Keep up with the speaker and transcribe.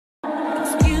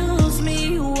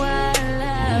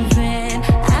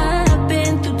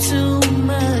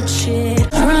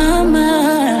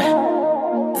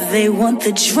they want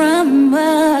the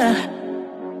drama.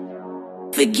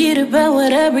 Forget about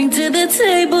what I bring to the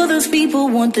table. Those people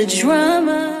want the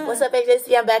drama. What's up,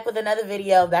 AJC? I'm back with another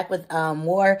video. Back with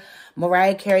more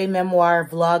Mariah Carey memoir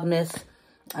vlogmas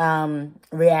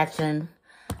reaction.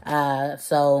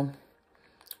 So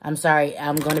I'm sorry.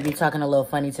 I'm going to be talking a little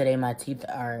funny today. My teeth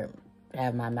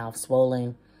have my mouth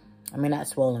swollen. I mean, not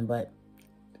swollen, but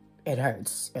it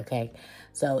hurts. Okay.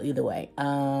 So either way,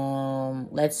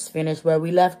 let's finish where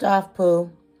we left off,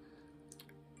 Pooh.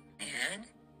 And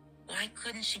why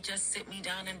couldn't she just sit me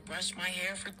down and brush my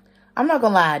hair for... I'm not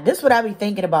gonna lie. This is what I be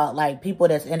thinking about, like, people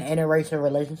that's in interracial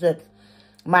relationships.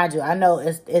 Mind you, I know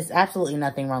it's absolutely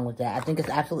nothing wrong with that. I think it's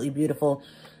absolutely beautiful.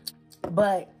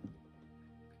 But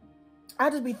I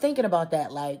just be thinking about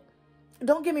that. Like,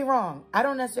 don't get me wrong. I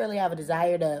don't necessarily have a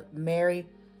desire to marry,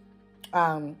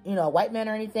 you know, a white man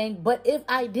or anything. But if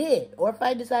I did, or if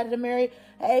I decided to marry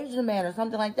an Asian man or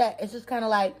something like that, it's just kind of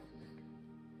like,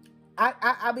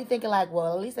 I'll be thinking like,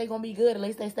 well, at least they gonna be good. At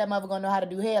least they stepmother gonna know how to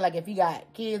do hair. Like if he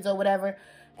got kids or whatever,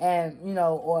 and you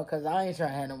know, or cause I ain't trying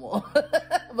to have no more.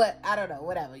 But I don't know,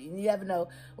 whatever. You never know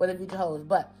what the future holds.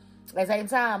 But at the same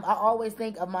time, I always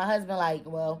think of my husband like,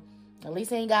 well, at least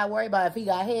he ain't got to worry about if he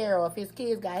got hair or if his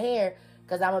kids got hair,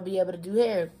 cause I'm gonna be able to do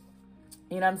hair.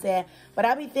 You know what I'm saying? But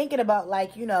I be thinking about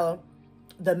like, you know,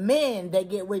 the men that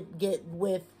get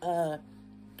with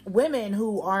women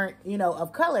who aren't, you know,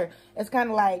 of color. It's kind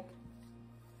of like,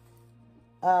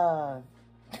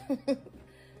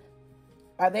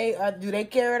 do they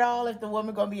care at all if the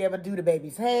woman gonna be able to do the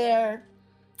baby's hair,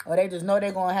 or they just know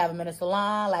they're gonna have him in a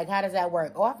salon? Like, how does that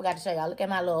work? Oh, I forgot to show y'all. Look at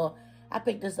my little. I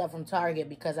picked this up from Target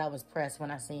because I was pressed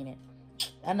when I seen it.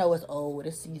 I know it's old,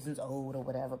 this season's old or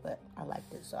whatever, but I like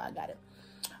this, so I got it.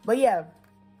 But yeah,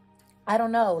 I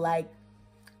don't know. Like,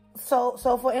 so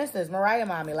for instance, Mariah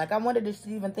mommy. Like, I wanted to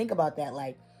even think about that.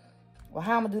 Like, well,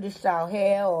 how I'm gonna do this child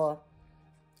hair, or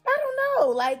I don't know.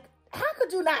 Like, how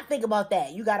could you not think about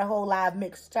that? You got a whole live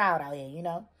mixed child out here, you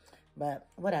know? But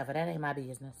whatever, that ain't my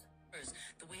business.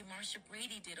 The way Marsha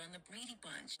Brady did on the Brady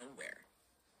Bunch. Nowhere.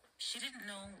 She didn't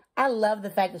know. I love the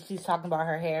fact that she's talking about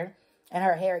her hair and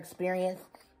her hair experience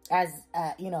as,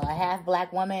 you know, a half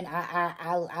black woman.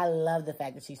 I love the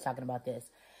fact that she's talking about this,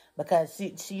 because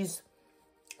she's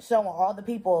showing all the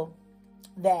people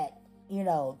that, you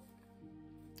know,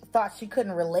 thought she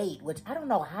couldn't relate, which I don't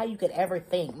know how you could ever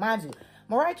think. Mind you,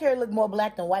 Mariah Carey looked more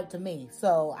black than white to me,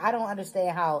 so I don't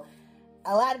understand how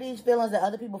a lot of these feelings that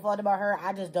other people felt about her,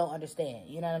 I just don't understand.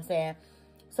 You know what I'm saying?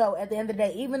 So at the end of the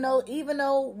day, even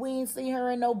though we ain't seen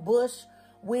her in no bush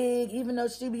wig, even though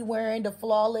she be wearing the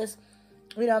flawless,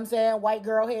 you know what I'm saying, white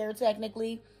girl hair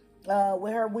technically,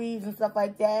 with her weaves and stuff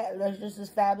like that, that's just as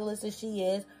fabulous as she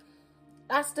is,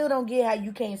 I still don't get how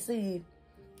you can't see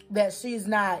that she's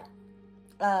not,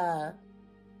 you know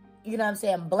what I'm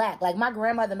saying, black. Like, my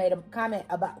grandmother made a comment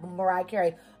about Mariah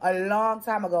Carey a long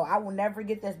time ago. I will never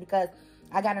forget this because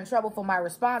I got in trouble for my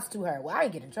response to her. Well, I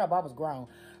didn't get in trouble. I was grown.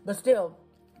 But still,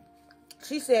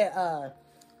 she said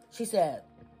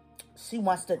she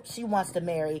wants to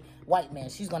marry white men.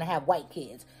 She's going to have white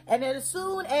kids. And then as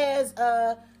soon as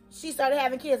she started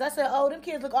having kids, I said, oh, them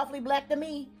kids look awfully black to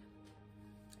me.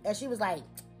 And she was like,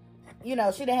 you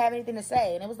know, she didn't have anything to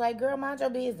say. And it was like, girl, mind your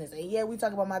business. And yeah, we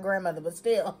talk about my grandmother, but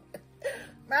still,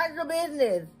 mind your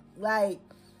business. Like,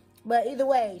 but either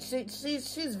way,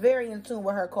 she's very in tune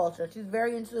with her culture. She's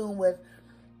very in tune with,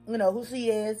 you know, who she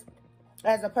is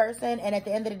as a person. And at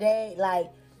the end of the day, like,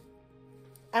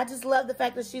 I just love the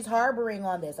fact that she's harboring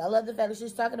on this. I love the fact that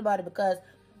she's talking about it, because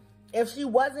if she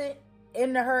wasn't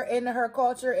into her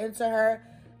culture, into her,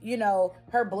 you know,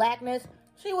 her blackness,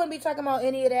 she wouldn't be talking about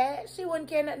any of that. She wouldn't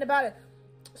care nothing about it.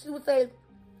 She would say,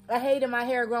 I hated my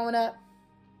hair growing up.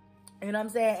 You know what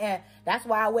I'm saying? And that's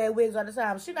why I wear wigs all the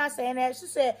time. She's not saying that. She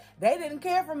said, they didn't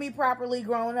care for me properly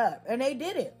growing up. And they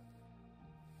did it.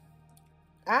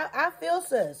 I feel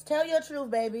sis. Tell your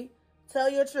truth, baby. Tell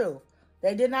your truth.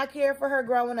 They did not care for her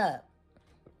growing up.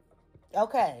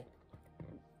 Okay.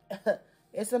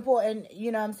 It's important,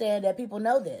 you know what I'm saying, that people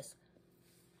know this.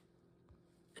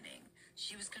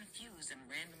 She was confused and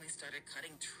randomly started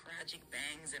cutting tragic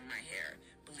bangs in my hair,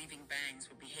 believing bangs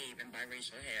would behave and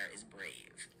biracial hair is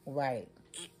brave. Right.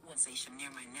 It was a sensation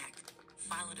near my neck,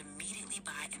 followed immediately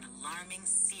by an alarming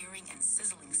searing and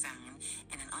sizzling sound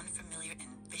and an unfamiliar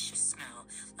and vicious smell,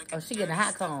 like she getting a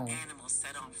hot cone. Animal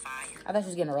set on fire. I thought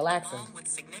she was getting a relaxer. Along with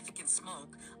significant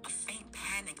smoke, a faint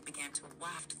panic began to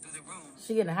waft through the room.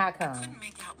 She getting a hot cone. I couldn't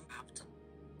make out what happened.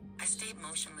 I stayed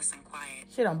motionless and quiet.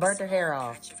 She done burnt her hair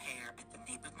off. Patch of hair at the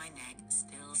nape of my neck,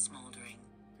 still smoldering.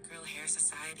 Girl Hair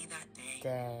Society that day.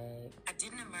 Dang. I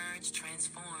didn't emerge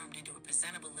transformed into a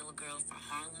presentable little girl for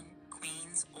Harlem,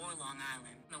 Queens, or Long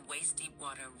Island. In the waist-deep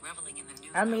water, reveling in the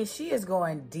new... I mean, she is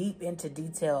going deep into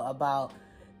detail about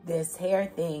this hair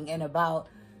thing and about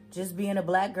just being a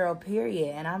black girl,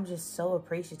 period. And I'm just so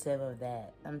appreciative of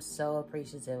that. I'm so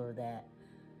appreciative of that.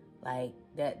 Like,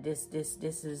 that this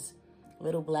is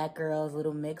little black girls,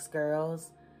 little mixed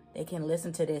girls. They can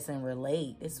listen to this and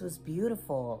relate. This was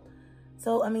beautiful.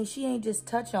 So, I mean, she ain't just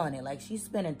touch on it. Like, she's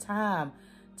spending time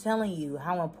telling you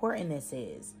how important this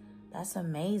is. That's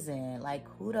amazing. Like,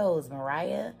 kudos,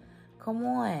 Mariah. Come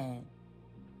on.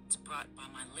 It's brought by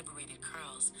my liberated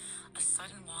curls. A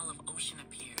sudden wall of ocean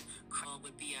appeared. Curl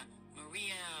would be a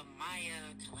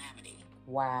Maya calamity.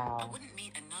 Wow. I wouldn't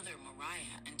meet another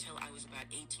Mariah until I was about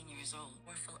 18 years old.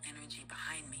 Powerful energy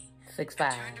behind me. 6'5". I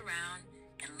turned around,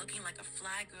 and looking like a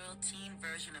fly girl teen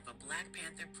version of a Black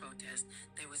Panther protest,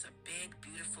 there was a big,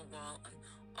 beautiful wall of,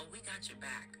 "Oh, we got your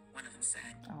back," one of them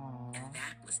said. Aww. And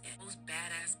that was it. Those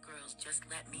badass girls just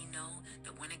let me know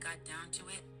that when it got down to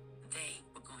it, they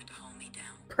were going to hold me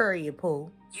down. Period,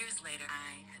 Pooh. Years later,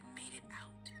 I had made it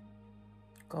out.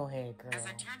 Go ahead, girl. As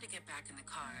I turned to get back in the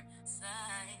car,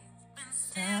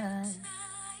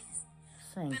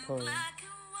 Sing, Pooh. black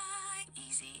and white,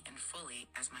 easy and fully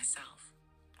as myself.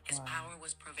 His power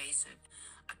was pervasive.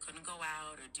 I couldn't go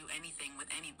out or do anything with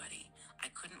anybody. I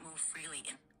couldn't move freely.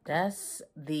 That's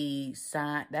the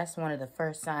sign. That's one of the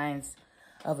first signs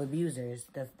of abusers.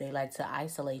 They like to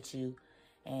isolate you,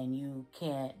 and you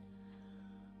can't.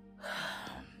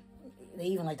 They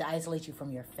even like to isolate you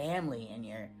from your family and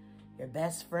your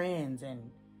best friends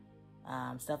and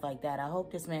stuff like that. I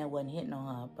hope this man wasn't hitting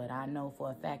on her, but I know for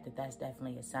a fact that that's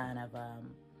definitely a sign of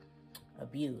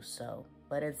abuse. So,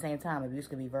 but at the same time, abuse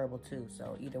can be verbal too.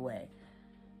 So either way.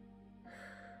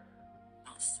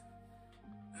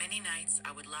 Many nights,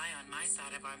 I would lie on my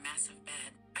side of our massive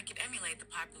bed. I could emulate the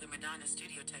popular Madonna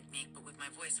studio technique, but with my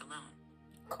voice alone.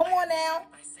 Come on now.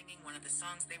 By singing one of the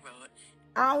songs they wrote.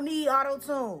 I don't need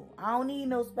auto-tune. I don't need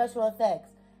no special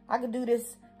effects. I could do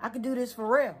this. I could do this for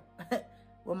real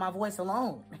with my voice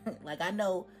alone. Like, I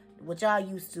know what y'all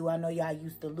used to. I know y'all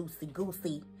used to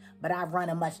loosey-goosey, but I run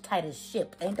a much tighter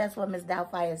ship. Ain't that what Miss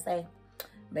Doubtfire say?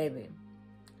 Baby,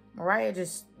 Mariah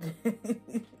just...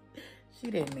 She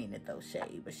didn't mean it, though,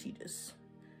 shade, but she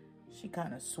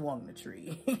kind of swung the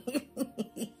tree. On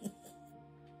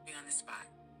the spot.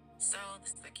 So,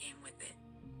 this came with it.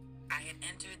 I had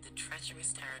entered the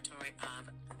treacherous territory of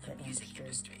the music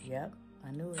industry. Yep,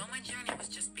 I knew it. Though my journey was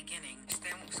just beginning, I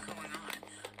understand what was going on.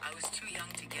 I was too young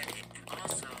to get it, and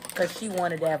also... Because she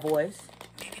wanted that voice.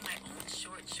 Maybe my own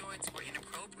short shorts were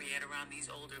inappropriate around these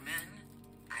older men.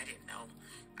 I didn't know.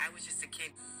 I was just a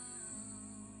kid.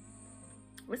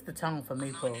 What's the tone for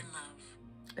me, Pooh?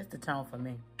 It's the tone for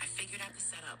me. I figured out the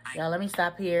setup. Y'all, let me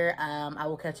stop here. I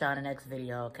will catch y'all in the next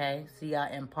video, okay? See y'all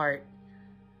in part...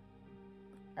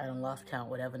 I done lost count,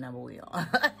 whatever number we on.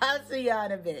 I'll see y'all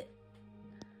in a bit.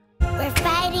 We're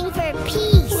fighting for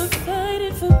peace. We're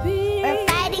fighting for peace. We're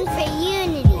fighting for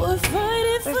unity. We're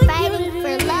fighting We're for fighting unity.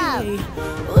 for love.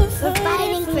 We're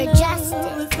fighting for love. justice.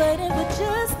 We're fighting for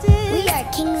justice. We are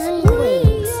kings and